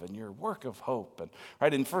love and your work of hope, and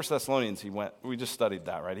right in 1 Thessalonians we just studied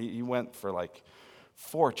that, right? He went for like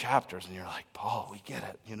 4 chapters, and you're like, Paul, we get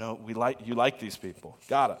it. You like these people.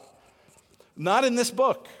 Got it. Not in this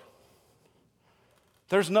book.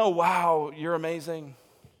 There's no, wow, you're amazing.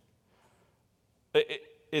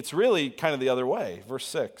 It's really kind of the other way. Verse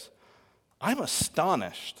 6, I'm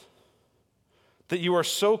astonished that you are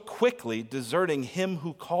so quickly deserting him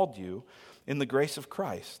who called you in the grace of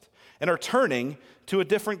Christ and are turning to a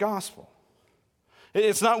different gospel.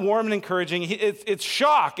 It's not warm and encouraging. It's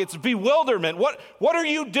shock. It's bewilderment. What are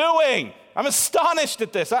you doing? I'm astonished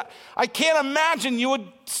at this. I can't imagine you would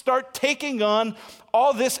start taking on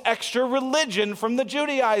all this extra religion from the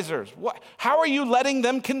Judaizers. How are you letting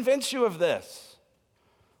them convince you of this?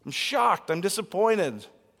 I'm shocked. I'm disappointed.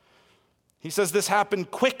 He says this happened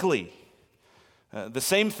quickly. The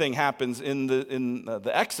same thing happens in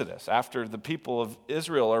the Exodus. After the people of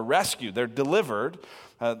Israel are rescued, they're delivered.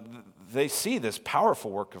 They see this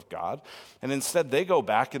powerful work of God, and instead they go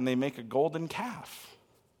back and they make a golden calf.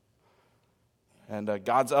 And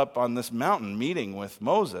God's up on this mountain meeting with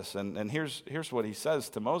Moses. And here's what he says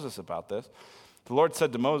to Moses about this. The Lord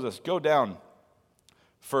said to Moses, go down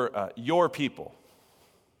for your people.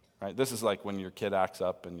 Right? This is like when your kid acts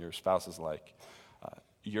up and your spouse is like,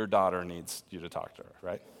 your daughter needs you to talk to her,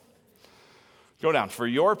 right? Go down, for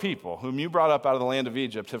your people, whom you brought up out of the land of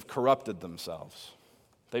Egypt, have corrupted themselves.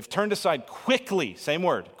 They've turned aside quickly, same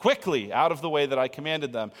word, quickly out of the way that I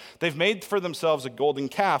commanded them. They've made for themselves a golden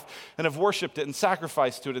calf and have worshipped it and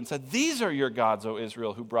sacrificed to it and said, these are your gods, O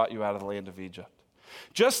Israel, who brought you out of the land of Egypt.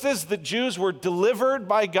 Just as the Jews were delivered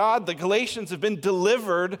by God, the Galatians have been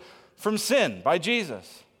delivered from sin by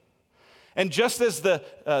Jesus. And just as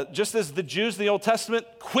the Jews in the Old Testament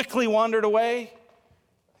quickly wandered away,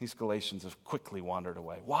 these Galatians have quickly wandered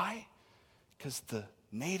away. Why? Because the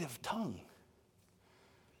native tongue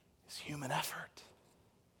is human effort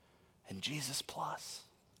and Jesus plus.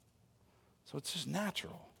 So it's just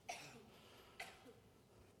natural.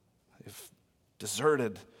 They've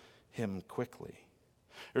deserted him quickly.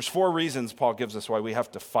 There's 4 reasons Paul gives us why we have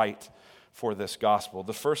to fight for this gospel.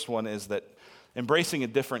 The first one is that embracing a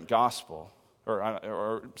different gospel,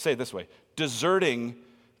 or say it this way, deserting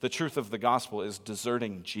the truth of the gospel is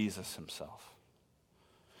deserting Jesus himself.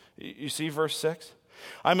 You see verse 6?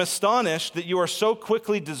 I'm astonished that you are so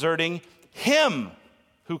quickly deserting him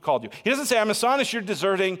who called you. He doesn't say, I'm astonished you're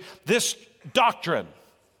deserting this doctrine,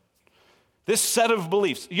 this set of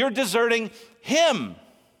beliefs. You're deserting him.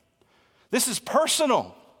 This is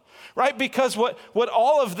personal. Right? Because what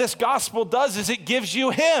all of this gospel does is it gives you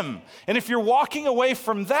him. And if you're walking away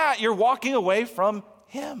from that, you're walking away from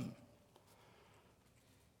him.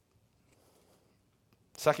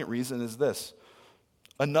 Second reason is this.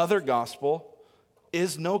 Another gospel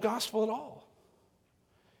is no gospel at all.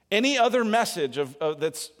 Any other message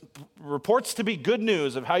that reports to be good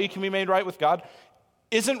news of how you can be made right with God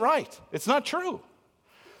isn't right. It's not true.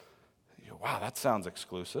 Wow, that sounds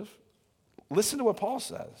exclusive. Listen to what Paul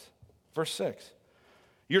says. Verse 6,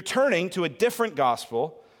 you're turning to a different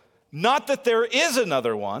gospel, not that there is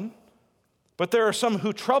another one, but there are some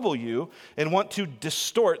who trouble you and want to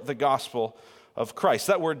distort the gospel of Christ.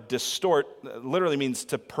 That word distort literally means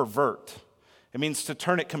to pervert. It means to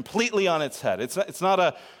turn it completely on its head. It's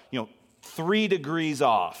not 3 degrees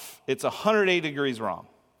off. It's 180 degrees wrong.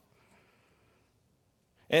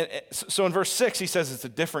 And so in verse 6, he says it's a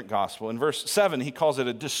different gospel. In verse 7, he calls it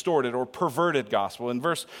a distorted or perverted gospel. In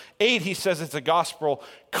verse 8, he says it's a gospel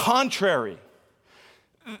contrary.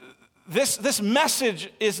 This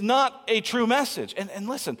message is not a true message. And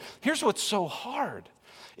listen, here's what's so hard,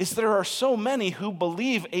 is there are so many who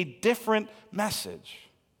believe a different message.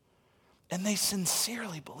 And they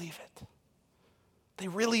sincerely believe it. They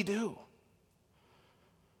really do.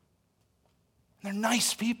 They're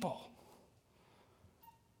nice people.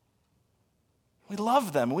 We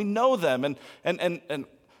love them, we know them,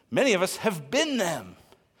 and many of us have been them.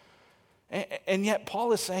 And yet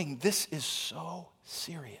Paul is saying this is so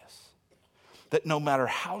serious that no matter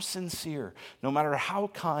how sincere, no matter how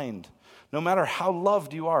kind, no matter how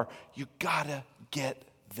loved you are, you gotta get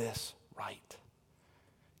this right.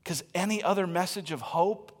 Because any other message of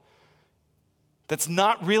hope that's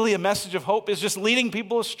not really a message of hope is just leading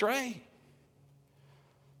people astray.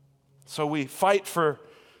 So we fight for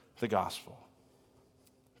the gospel.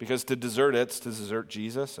 Because to desert it's to desert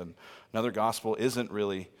Jesus, and another gospel isn't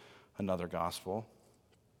really another gospel.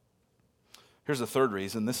 Here's the third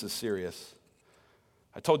reason. This is serious.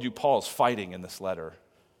 I told you Paul's fighting in this letter.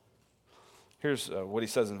 Here's what he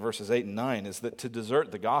says in verses 8 and 9, is that to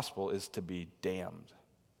desert the gospel is to be damned.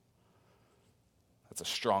 That's a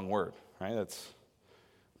strong word, right? I'm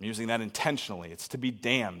using that intentionally. It's to be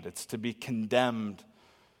damned. It's to be condemned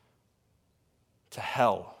to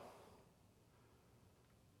hell.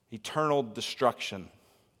 Eternal destruction.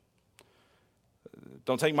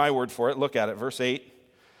 Don't take my word for it. Look at it. Verse 8.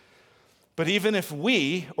 But even if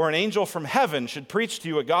we or an angel from heaven should preach to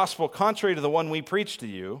you a gospel contrary to the one we preach to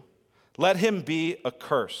you, let him be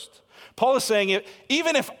accursed. Paul is saying,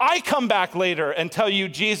 even if I come back later and tell you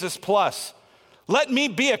Jesus plus, let me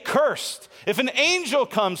be accursed. If an angel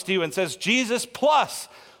comes to you and says Jesus plus,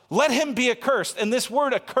 let him be accursed. And this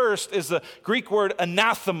word accursed is the Greek word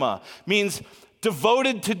anathema, means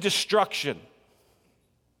devoted to destruction.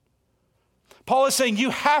 Paul is saying you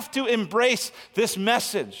have to embrace this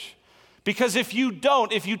message, because if you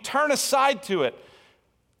don't, if you turn aside to it,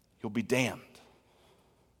 you'll be damned.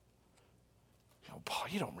 Paul,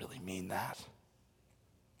 you don't really mean that.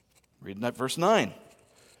 Reading that verse 9.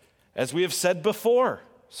 As we have said before,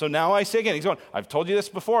 so now I say again, he's going, I've told you this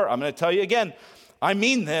before, I'm going to tell you again. I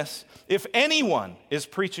mean this, if anyone is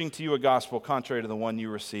preaching to you a gospel contrary to the one you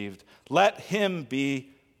received, let him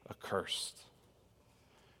be accursed.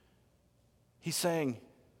 He's saying,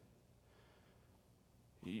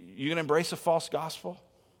 you going to embrace a false gospel?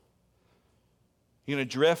 You going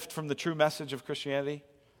to drift from the true message of Christianity?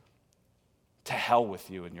 To hell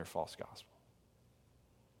with you and your false gospel.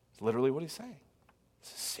 It's literally what he's saying.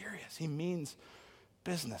 This is serious. He means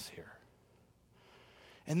business here.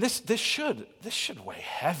 And this should weigh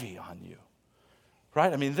heavy on you.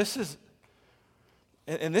 Right? I mean, this is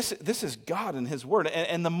God and his word.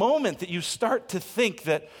 And the moment that you start to think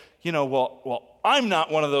that, well, I'm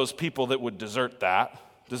not one of those people that would desert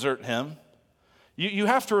him. You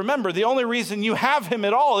have to remember the only reason you have him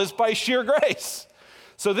at all is by sheer grace.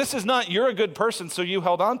 So this is not, you're a good person, so you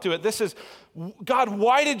held on to it. This is, God,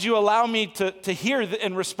 why did you allow me to hear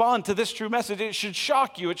and respond to this true message? It should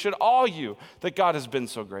shock you. It should awe you that God has been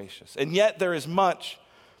so gracious. And yet there is much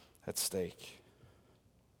at stake.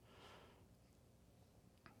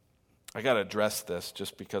 I got to address this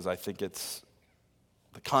just because I think it's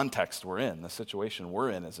the context we're in, the situation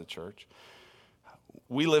we're in as a church.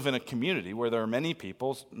 We live in a community where there are many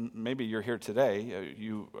people, maybe you're here today,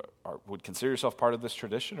 would consider yourself part of this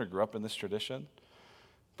tradition or grew up in this tradition.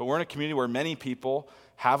 But we're in a community where many people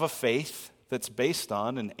have a faith that's based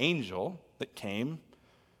on an angel that came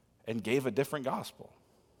and gave a different gospel,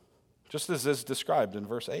 just as is described in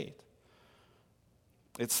verse 8.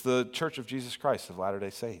 It's the Church of Jesus Christ of Latter-day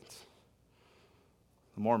Saints,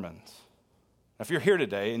 the Mormons. Now, if you're here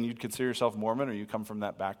today and you'd consider yourself Mormon or you come from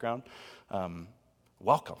that background,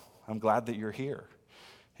 welcome. I'm glad that you're here.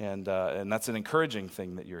 And that's an encouraging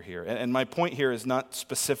thing that you're here. And my point here is not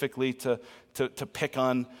specifically to pick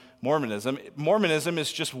on Mormonism. Mormonism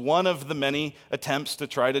is just one of the many attempts to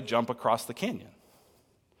try to jump across the canyon.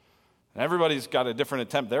 And everybody's got a different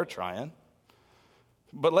attempt they're trying.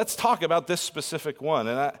 But let's talk about this specific one.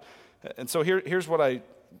 And so here's what I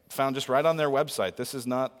found just right on their website. This is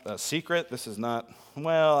not a secret. This is not,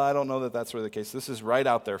 well, I don't know that that's really the case. This is right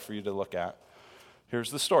out there for you to look at. Here's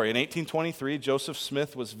the story. In 1823, Joseph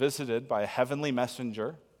Smith was visited by a heavenly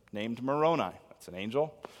messenger named Moroni. That's an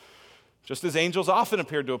angel. Just as angels often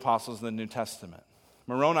appeared to apostles in the New Testament.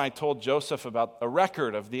 Moroni told Joseph about a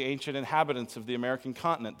record of the ancient inhabitants of the American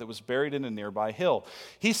continent that was buried in a nearby hill.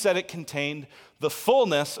 He said it contained the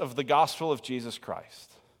fullness of the gospel of Jesus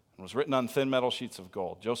Christ. It was written on thin metal sheets of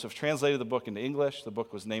gold. Joseph translated the book into English. The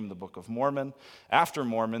book was named the Book of Mormon, after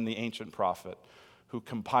Mormon, the ancient prophet who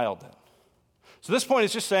compiled it. So this point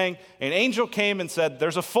is just saying an angel came and said,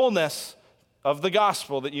 there's a fullness of the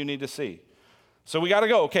gospel that you need to see. So we got to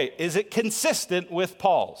go, okay, is it consistent with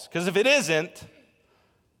Paul's? Because if it isn't,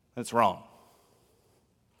 it's wrong.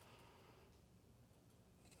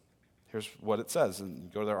 Here's what it says, and you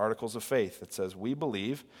go to their articles of faith. It says, we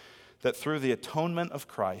believe that through the atonement of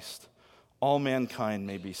Christ, all mankind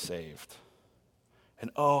may be saved. And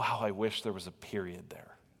oh, how I wish there was a period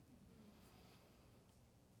there.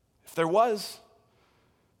 If there was,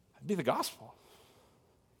 it'd be the gospel.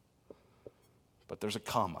 But there's a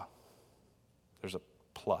comma. There's a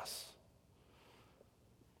plus.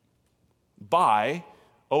 By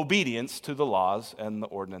obedience to the laws and the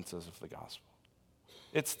ordinances of the gospel.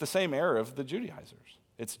 It's the same error of the Judaizers.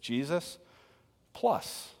 It's Jesus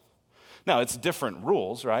plus. Now, it's different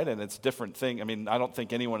rules, right? And it's different thing. I mean, I don't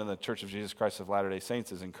think anyone in the Church of Jesus Christ of Latter-day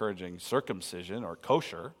Saints is encouraging circumcision or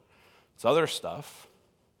kosher. It's other stuff.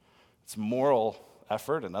 It's moral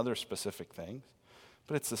effort and other specific things.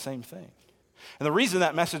 But it's the same thing. And the reason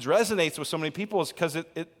that message resonates with so many people is because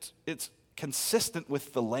it's consistent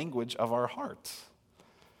with the language of our hearts.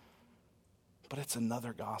 But it's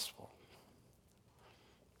another gospel.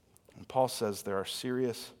 And Paul says there are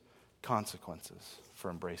serious consequences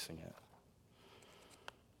for embracing it.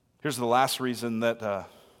 Here's the last reason that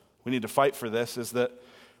we need to fight for this is that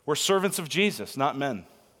we're servants of Jesus, not men.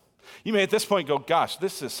 You may at this point go, gosh,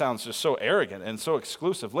 sounds just so arrogant and so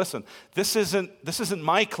exclusive. Listen, this isn't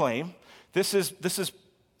my claim. This is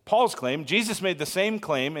Paul's claim. Jesus made the same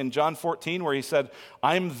claim in John 14 where he said,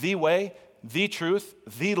 I'm the way, the truth,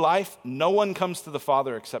 the life. No one comes to the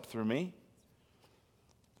Father except through me.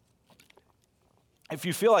 If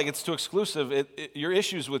you feel like it's too exclusive, your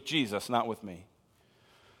issue's with Jesus, not with me.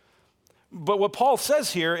 But what Paul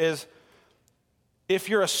says here is, if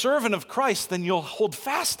you're a servant of Christ, then you'll hold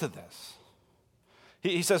fast to this.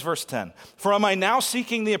 He says, verse 10, for am I now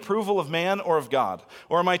seeking the approval of man or of God?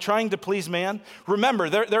 Or am I trying to please man? Remember,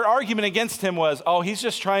 their argument against him was, he's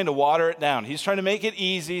just trying to water it down. He's trying to make it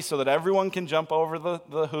easy so that everyone can jump over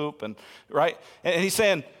the hoop, and right? And he's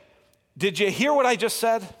saying, did you hear what I just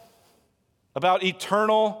said about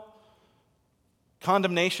eternal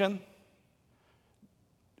condemnation,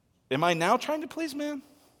 am I now trying to please man?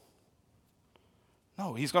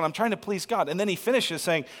 No, he's going, I'm trying to please God. And then he finishes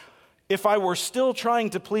saying, if I were still trying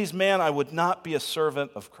to please man, I would not be a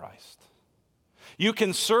servant of Christ. You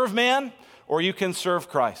can serve man or you can serve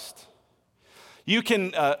Christ. You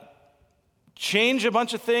can change a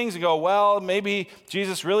bunch of things and go, well, maybe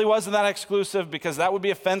Jesus really wasn't that exclusive because that would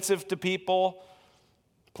be offensive to people.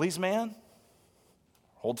 Please man,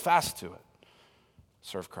 hold fast to it.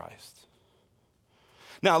 Serve Christ.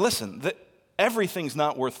 Now listen, everything's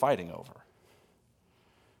not worth fighting over.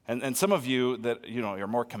 And some of you that, you're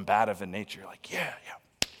more combative in nature, you're like, yeah,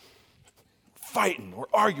 fighting, we're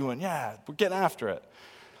arguing, yeah, we're getting after it.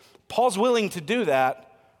 Paul's willing to do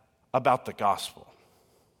that about the gospel.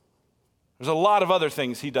 There's a lot of other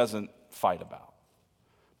things he doesn't fight about.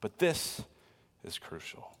 But this is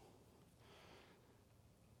crucial.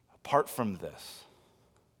 Apart from this,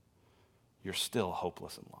 you're still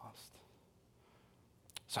hopeless and lost.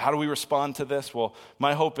 So how do we respond to this? Well,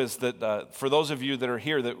 my hope is that for those of you that are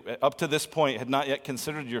here that up to this point had not yet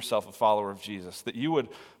considered yourself a follower of Jesus, that you would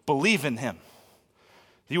believe in him,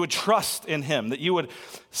 that you would trust in him, that you would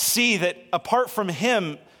see that apart from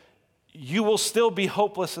him, you will still be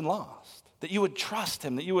hopeless and lost, that you would trust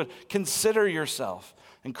him, that you would consider yourself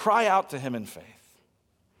and cry out to him in faith.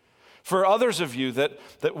 For others of you that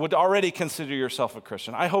would already consider yourself a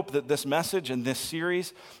Christian, I hope that this message and this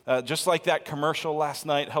series, just like that commercial last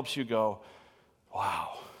night, helps you go,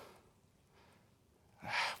 wow,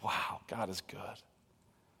 God is good.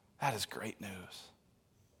 That is great news.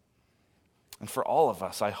 And for all of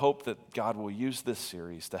us, I hope that God will use this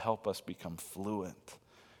series to help us become fluent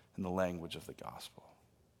in the language of the gospel.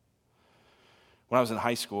 When I was in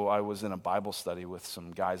high school, I was in a Bible study with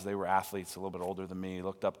some guys. They were athletes, a little bit older than me.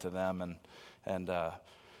 Looked up to them, and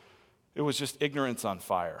it was just ignorance on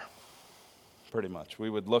fire, pretty much. We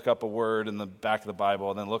would look up a word in the back of the Bible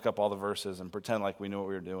and then look up all the verses and pretend like we knew what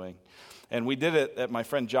we were doing. And we did it at my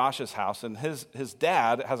friend Josh's house, and his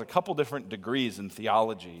dad has a couple different degrees in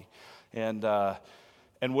theology and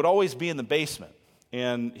would always be in the basement.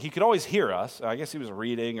 And he could always hear us. I guess he was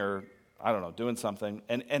reading or I don't know, doing something,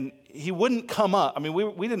 and he wouldn't come up. I mean,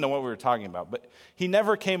 we didn't know what we were talking about, but he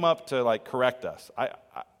never came up to, correct us.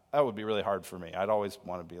 That would be really hard for me. I'd always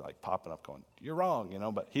want to be, popping up going, you're wrong,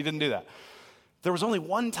 but he didn't do that. There was only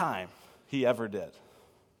one time he ever did,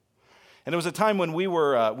 and it was a time when we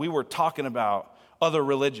were talking about other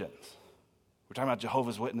religions. We're talking about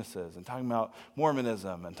Jehovah's Witnesses and talking about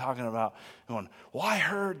Mormonism and talking about going, well, I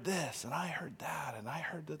heard this and I heard that and I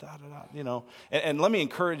heard da-da-da-da, And let me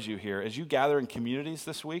encourage you here, as you gather in communities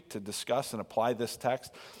this week to discuss and apply this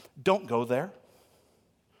text, don't go there,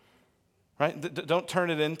 right? Don't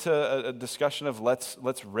turn it into a discussion of let's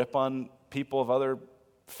rip on people of other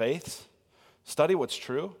faiths. Study what's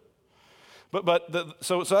true.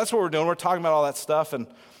 So that's what we're doing. We're talking about all that stuff, and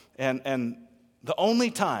the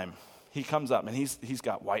only time he comes up, and he's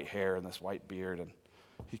got white hair and this white beard, and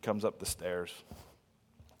he comes up the stairs.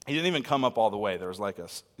 He didn't even come up all the way. There was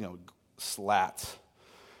slats,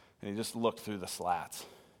 and he just looked through the slats.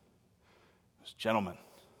 He was, gentlemen.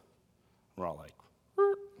 We're all like,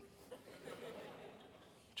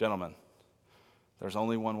 gentlemen, there's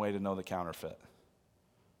only one way to know the counterfeit,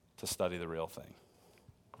 to study the real thing.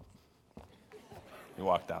 He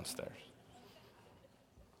walked downstairs.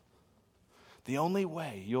 The only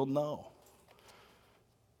way you'll know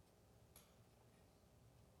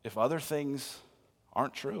if other things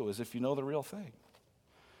aren't true is if you know the real thing.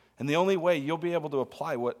 And the only way you'll be able to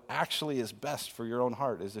apply what actually is best for your own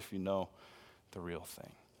heart is if you know the real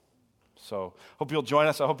thing. So hope you'll join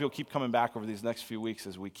us. I hope you'll keep coming back over these next few weeks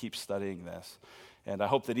as we keep studying this. And I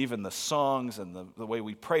hope that even the songs and the way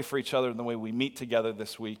we pray for each other and the way we meet together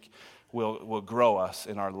this week will grow us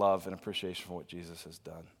in our love and appreciation for what Jesus has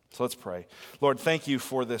done. So let's pray. Lord, thank you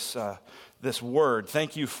for this word.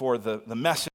 Thank you for the message.